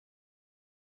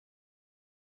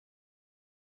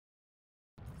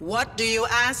What do you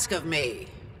ask of me?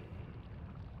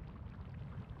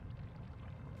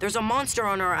 There's a monster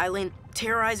on our island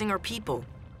terrorizing our people.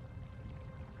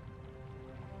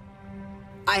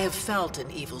 I have felt an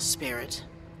evil spirit.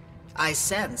 I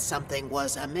sensed something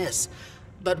was amiss.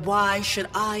 But why should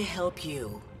I help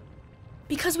you?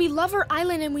 Because we love our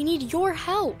island and we need your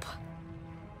help.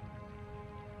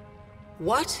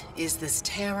 What is this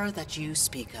terror that you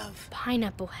speak of?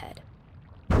 Pineapple Head.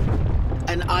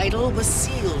 An idol was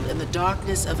sealed in the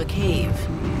darkness of a cave,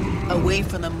 away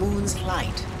from the moon's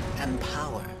light and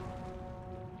power.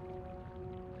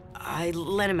 I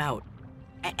let him out.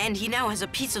 And he now has a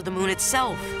piece of the moon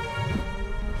itself.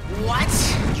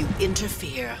 What? You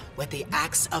interfere with the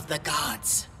acts of the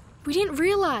gods. We didn't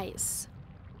realize.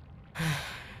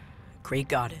 Great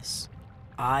goddess,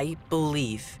 I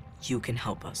believe you can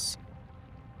help us.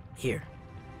 Here.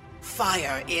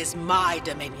 Fire is my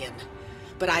dominion,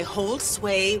 but I hold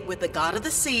sway with the god of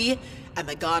the sea and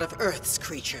the god of Earth's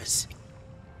creatures.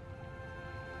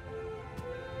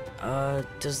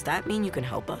 Does that mean you can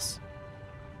help us?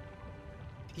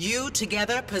 You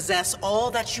together possess all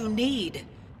that you need,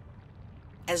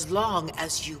 as long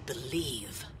as you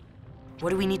believe. What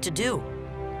do we need to do?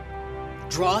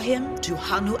 Draw him to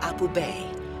Hanu-Apu Bay,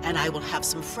 and I will have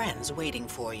some friends waiting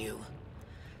for you.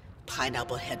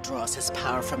 Pineapple Head draws his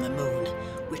power from the moon,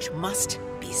 which must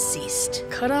be ceased.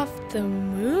 Cut off the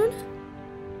moon?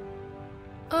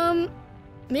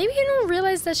 Maybe you don't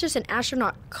realize that's just an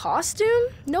astronaut costume?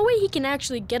 No way he can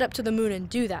actually get up to the moon and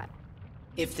do that.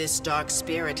 If this dark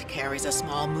spirit carries a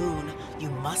small moon, you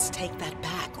must take that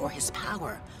back or his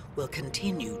power will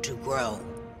continue to grow.